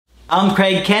I'm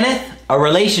Craig Kenneth, a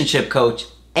relationship coach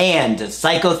and a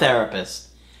psychotherapist.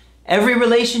 Every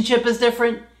relationship is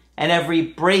different and every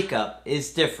breakup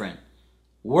is different.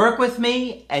 Work with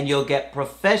me and you'll get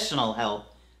professional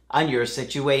help on your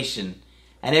situation.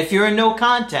 And if you're in no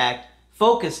contact,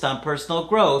 focused on personal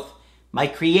growth, my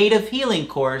creative healing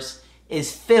course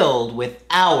is filled with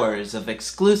hours of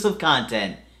exclusive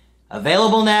content.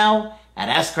 Available now at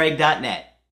AskCraig.net.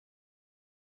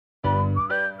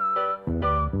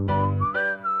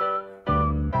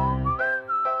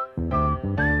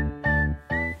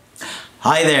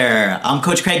 Hi there, I'm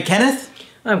Coach Craig Kenneth.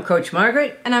 I'm Coach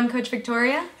Margaret. And I'm Coach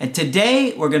Victoria. And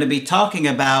today we're going to be talking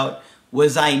about,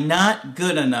 was I not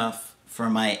good enough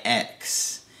for my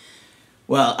ex?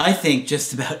 Well, I think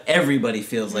just about everybody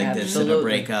feels like this in a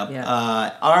breakup. Yeah.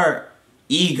 Our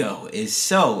ego is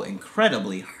so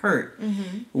incredibly hurt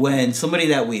when somebody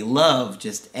that we love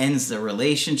just ends the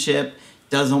relationship,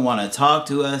 doesn't want to talk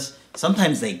to us.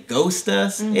 Sometimes they ghost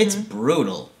us. It's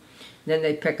brutal. Then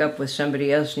they pick up with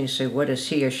somebody else and you say, what does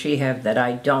he or she have that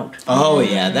I don't? Oh,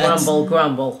 yeah. That's,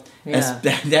 grumble. Yeah.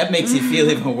 That makes you feel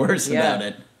even worse about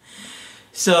it.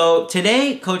 So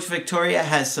today, Coach Victoria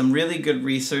has some really good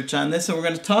research on this, and we're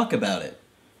going to talk about it.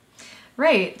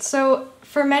 Right. So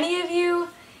for many of you,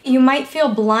 you might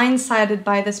feel blindsided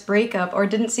by this breakup or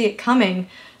didn't see it coming.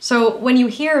 So when you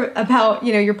hear about,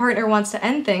 your partner wants to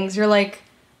end things, you're like,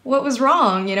 what was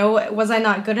wrong? Was I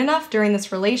not good enough during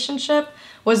this relationship?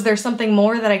 Was there something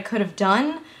more that I could have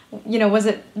done? Was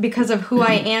it because of who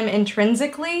I am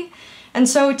intrinsically? And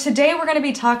so today we're going to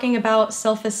be talking about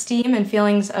self-esteem and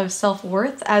feelings of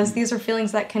self-worth, as these are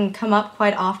feelings that can come up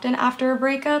quite often after a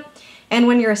breakup. And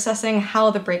when you're assessing how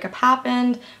the breakup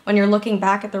happened, when you're looking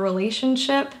back at the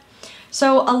relationship.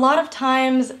 So a lot of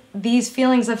times these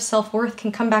feelings of self-worth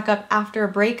can come back up after a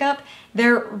breakup.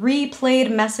 They're replayed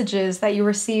messages that you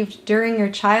received during your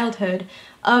childhood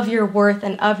of your worth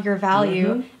and of your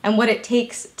value and what it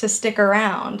takes to stick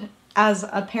around as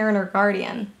a parent or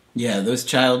guardian. Yeah, those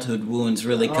childhood wounds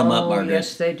really come up, Margaret.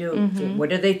 Yes, they do. What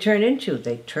do they turn into?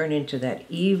 They turn into that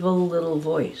evil little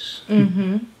voice.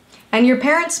 And your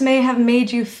parents may have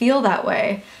made you feel that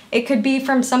way. It could be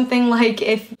from something like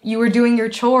if you were doing your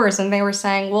chores and they were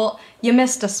saying, well, you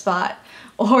missed a spot.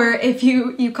 Or if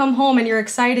you come home and you're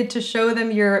excited to show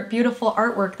them your beautiful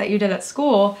artwork that you did at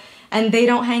school, and they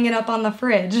don't hang it up on the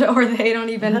fridge, or they don't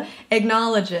even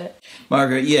acknowledge it.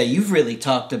 Margaret, yeah, you've really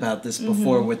talked about this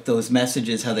before with those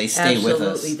messages, how they stay with us.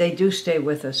 Absolutely, they do stay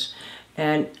with us.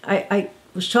 And I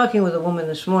was talking with a woman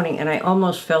this morning, and I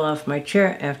almost fell off my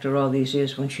chair after all these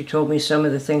years when she told me some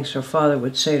of the things her father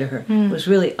would say to her. It was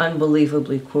really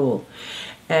unbelievably cruel.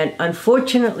 And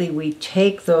unfortunately, we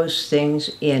take those things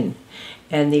in,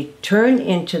 and they turn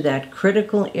into that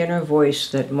critical inner voice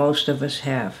that most of us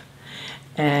have.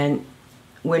 And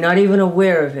we're not even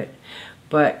aware of it.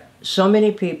 But so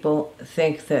many people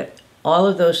think that all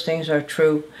of those things are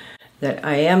true, that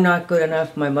I am not good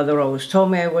enough. My mother always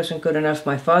told me I wasn't good enough.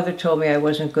 My father told me I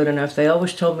wasn't good enough. They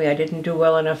always told me I didn't do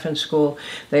well enough in school.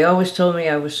 They always told me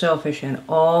I was selfish. And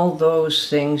all those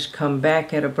things come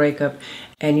back at a breakup,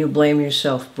 and you blame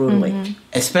yourself brutally.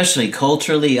 Especially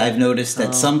culturally, I've noticed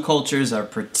that some cultures are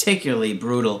particularly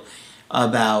brutal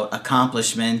about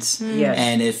accomplishments,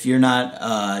 and if you're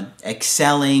not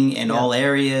excelling in all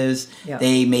areas,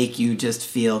 they make you just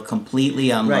feel completely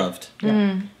unloved.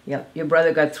 Yeah, your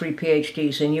brother got 3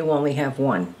 PhDs and you only have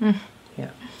 1.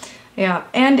 Yeah,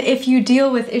 and if you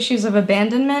deal with issues of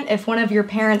abandonment, if one of your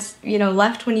parents,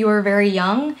 left when you were very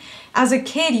young, as a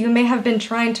kid, you may have been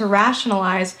trying to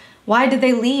rationalize, why did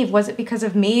they leave? Was it because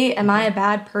of me? Am I a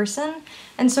bad person?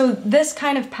 And so this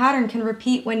kind of pattern can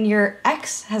repeat when your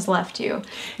ex has left you.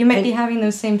 You might be having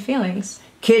those same feelings.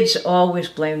 Kids always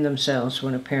blame themselves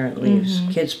when a parent leaves.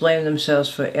 Kids blame themselves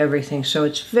for everything. So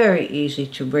it's very easy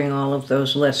to bring all of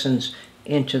those lessons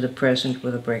into the present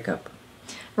with a breakup.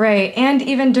 Right, and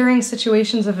even during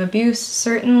situations of abuse,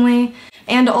 certainly.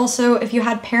 And also if you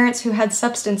had parents who had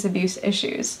substance abuse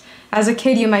issues. As a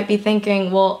kid, you might be thinking,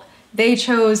 well, they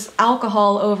chose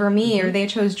alcohol over me, or they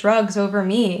chose drugs over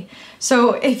me.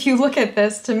 So if you look at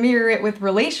this to mirror it with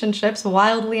relationships,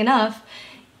 wildly enough,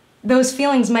 those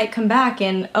feelings might come back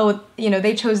in,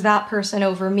 they chose that person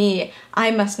over me.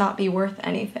 I must not be worth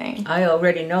anything. I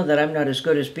already know that I'm not as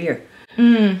good as beer.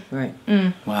 Right.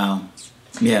 Wow.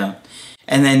 Yeah.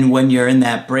 And then when you're in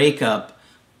that breakup,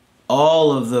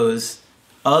 all of those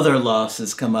other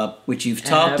losses come up, which you've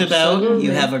talked about.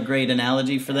 You have a great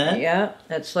analogy for that. Yeah,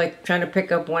 that's like trying to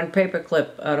pick up one paper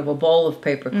clip out of a bowl of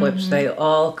paper clips. They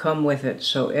all come with it.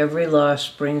 So every loss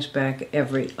brings back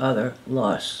every other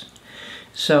loss.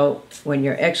 So when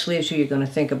your ex leaves you, you're going to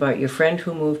think about your friend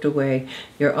who moved away,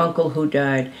 your uncle who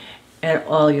died, and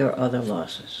all your other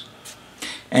losses.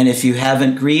 And if you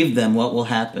haven't grieved them, what will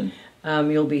happen?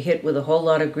 You'll be hit with a whole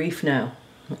lot of grief now.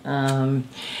 And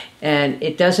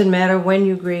it doesn't matter when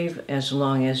you grieve, as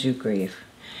long as you grieve.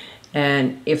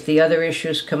 And if the other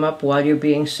issues come up while you're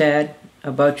being sad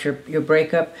about your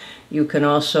breakup, you can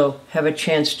also have a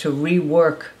chance to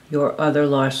rework your other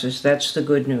losses. That's the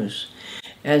good news.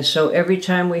 And so every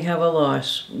time we have a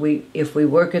loss, if we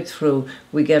work it through,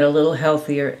 we get a little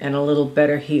healthier and a little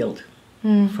better healed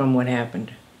from what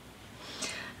happened.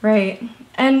 Right.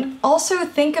 And also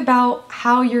think about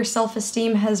how your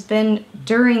self-esteem has been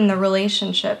during the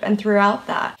relationship and throughout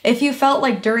that. If you felt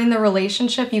like during the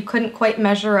relationship you couldn't quite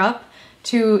measure up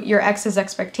to your ex's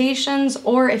expectations,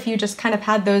 or if you just kind of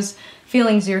had those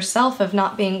feelings yourself of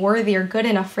not being worthy or good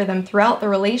enough for them throughout the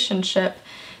relationship,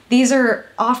 these are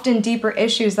often deeper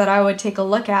issues that I would take a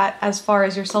look at as far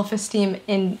as your self-esteem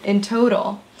in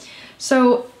total.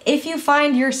 So if you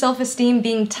find your self-esteem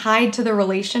being tied to the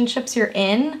relationships you're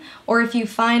in, or if you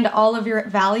find all of your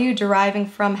value deriving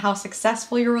from how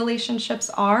successful your relationships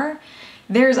are,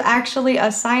 there's actually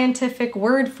a scientific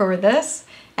word for this,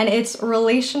 and it's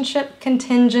relationship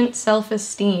contingent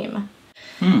self-esteem.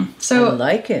 So I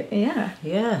like it. Yeah.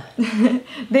 Yeah.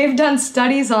 They've done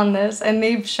studies on this, and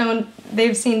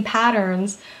they've seen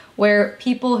patterns where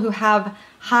people who have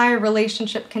high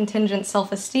relationship contingent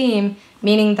self-esteem,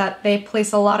 meaning that they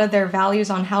place a lot of their values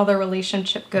on how their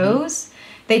relationship goes,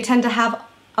 they tend to have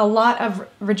a lot of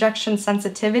rejection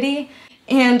sensitivity,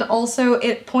 and also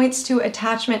it points to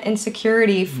attachment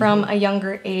insecurity from a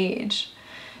younger age.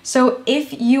 So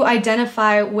if you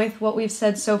identify with what we've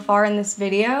said so far in this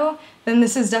video, then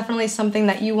this is definitely something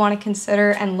that you want to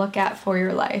consider and look at for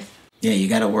your life. Yeah, you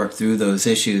got to work through those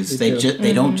issues.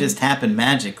 They don't just happen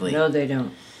magically. No, they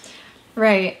don't.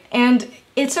 Right. And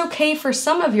it's okay for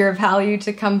some of your value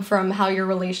to come from how your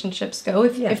relationships go,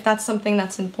 if that's something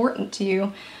that's important to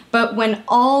you. But when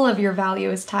all of your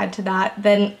value is tied to that,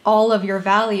 then all of your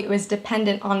value is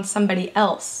dependent on somebody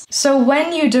else. So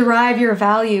when you derive your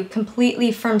value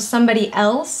completely from somebody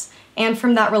else and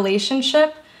from that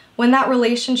relationship, when that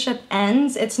relationship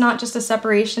ends, it's not just a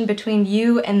separation between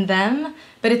you and them,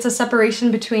 but it's a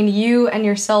separation between you and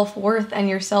your self-worth and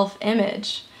your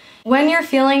self-image. When your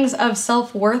feelings of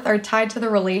self-worth are tied to the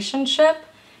relationship,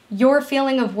 your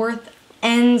feeling of worth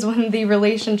ends when the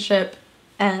relationship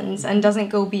ends and doesn't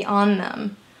go beyond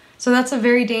them. So that's a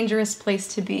very dangerous place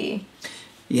to be.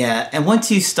 Yeah, and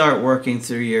once you start working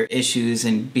through your issues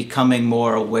and becoming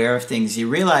more aware of things, you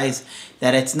realize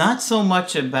that it's not so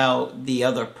much about the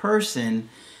other person.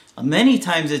 Many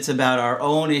times it's about our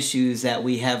own issues that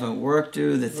we haven't worked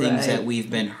through, the things that we've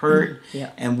been hurt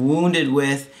and wounded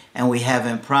with, and we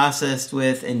haven't processed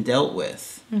with and dealt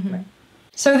with. Right.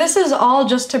 So this is all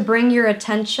just to bring your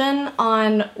attention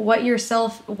on what your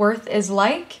self-worth is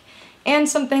like and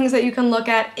some things that you can look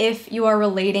at if you are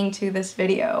relating to this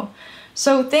video.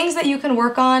 So things that you can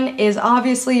work on is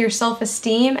obviously your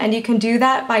self-esteem, and you can do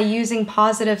that by using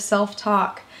positive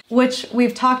self-talk, which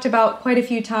we've talked about quite a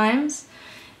few times.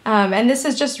 And this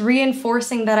is just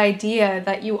reinforcing that idea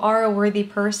that you are a worthy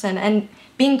person and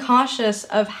being cautious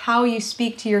of how you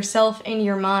speak to yourself in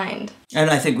your mind. And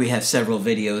I think we have several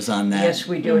videos on that. Yes,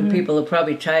 we do, and people are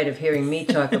probably tired of hearing me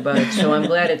talk about it, so I'm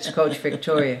glad it's Coach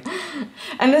Victoria.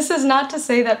 And this is not to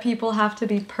say that people have to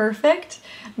be perfect,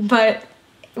 but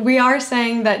we are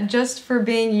saying that just for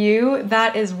being you,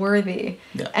 that is worthy.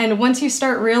 Yeah. And once you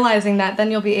start realizing that, then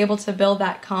you'll be able to build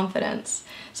that confidence.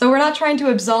 So we're not trying to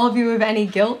absolve you of any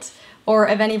guilt or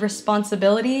of any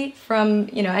responsibility from,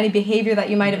 any behavior that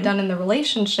you might have done in the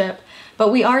relationship,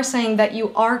 but we are saying that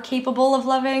you are capable of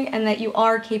loving and that you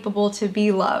are capable to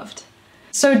be loved.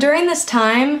 So during this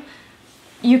time,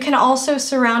 you can also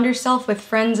surround yourself with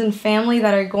friends and family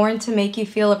that are going to make you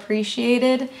feel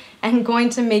appreciated and going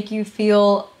to make you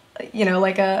feel,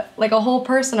 like a whole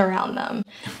person around them.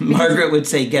 Margaret would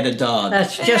say, get a dog.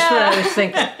 That's just what I was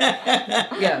thinking.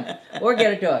 Yeah, or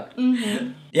get a dog.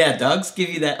 Mm-hmm. Yeah, dogs give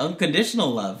you that unconditional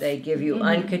love. They give you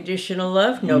unconditional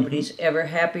love. Nobody's ever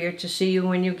happier to see you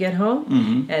when you get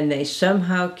home. And they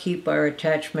somehow keep our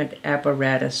attachment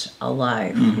apparatus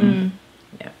alive.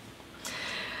 Yeah.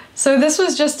 So this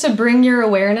was just to bring your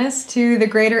awareness to the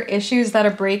greater issues that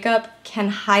a breakup can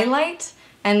highlight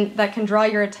and that can draw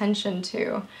your attention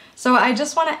to. So I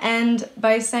just want to end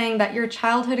by saying that your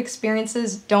childhood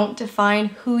experiences don't define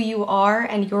who you are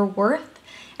and your worth,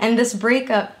 and this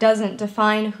breakup doesn't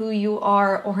define who you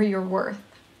are or your worth.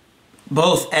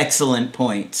 Both excellent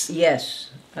points.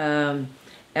 Yes,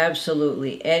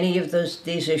 absolutely. Any of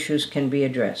these issues can be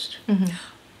addressed.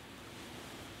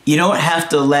 You don't have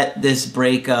to let this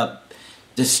breakup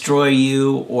destroy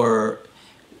you or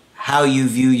how you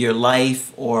view your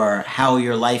life or how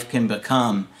your life can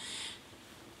become.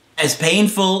 As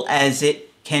painful as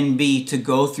it can be to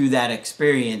go through that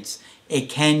experience, it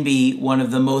can be one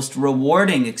of the most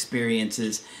rewarding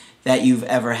experiences that you've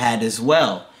ever had as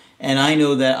well. And I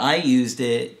know that I used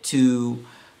it to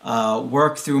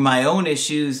work through my own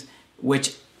issues,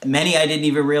 which many I didn't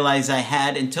even realize I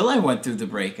had until I went through the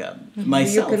breakup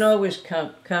myself. You can always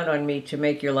count on me to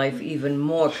make your life even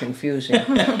more confusing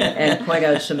and point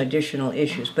out some additional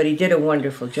issues. But he did a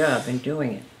wonderful job in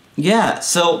doing it. Yeah,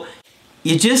 so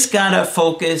you just gotta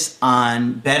focus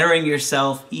on bettering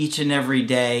yourself each and every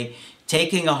day,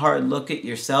 taking a hard look at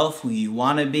yourself, who you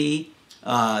want to be,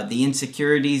 the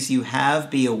insecurities you have,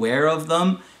 be aware of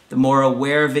them. The more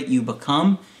aware of it you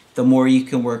become, the more you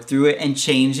can work through it and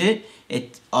change it.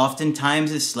 It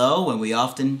oftentimes is slow and we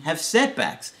often have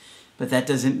setbacks, but that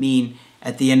doesn't mean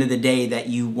at the end of the day that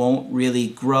you won't really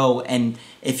grow. And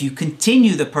if you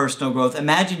continue the personal growth,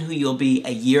 imagine who you'll be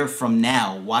a year from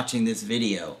now watching this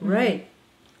video. Right.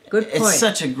 Good point. It's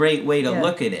such a great way to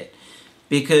look at it.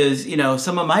 Because, you know,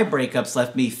 some of my breakups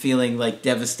left me feeling like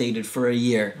devastated for a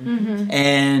year. Mm-hmm.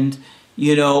 And,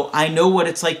 you know, I know what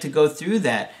it's like to go through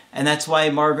that. And that's why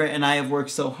Margaret and I have worked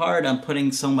so hard on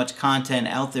putting so much content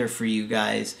out there for you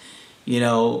guys. You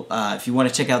know, if you want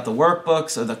to check out the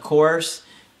workbooks or the course,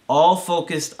 all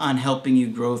focused on helping you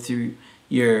grow through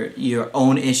your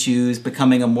own issues,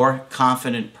 becoming a more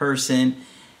confident person,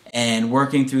 and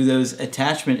working through those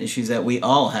attachment issues that we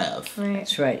all have. Right.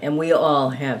 That's right. And we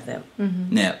all have them.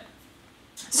 Mm-hmm. Yeah.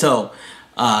 So,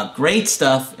 great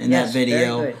stuff in that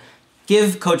video. Very good.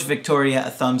 Give Coach Victoria a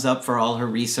thumbs up for all her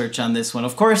research on this one.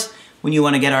 Of course, when you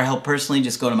want to get our help personally,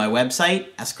 just go to my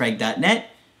website, askcraig.net.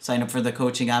 Sign up for the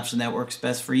coaching option that works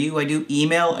best for you. I do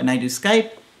email and I do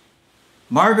Skype.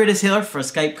 Margaret is here for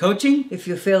Skype coaching. If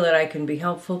you feel that I can be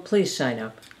helpful, please sign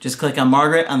up. Just click on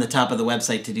Margaret on the top of the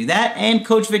website to do that. And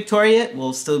Coach Victoria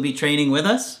will still be training with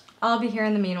us. I'll be here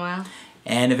in the meanwhile.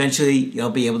 And eventually you'll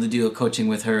be able to do a coaching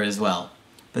with her as well.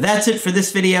 But that's it for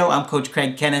this video. I'm Coach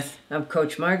Craig Kenneth. I'm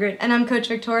Coach Margaret. And I'm Coach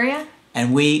Victoria.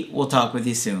 And we will talk with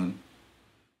you soon.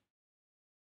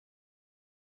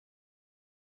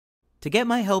 To get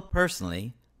my help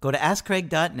personally, go to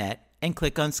AskCraig.net and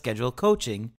click on Schedule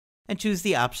Coaching and choose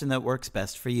the option that works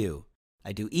best for you.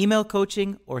 I do email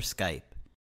coaching or Skype.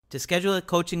 To schedule a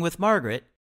coaching with Margaret,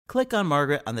 click on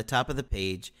Margaret on the top of the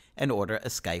page and order a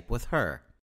Skype with her.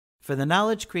 For the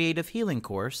Knowledge Creative Healing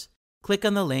course, click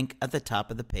on the link at the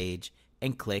top of the page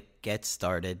and click Get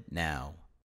Started Now.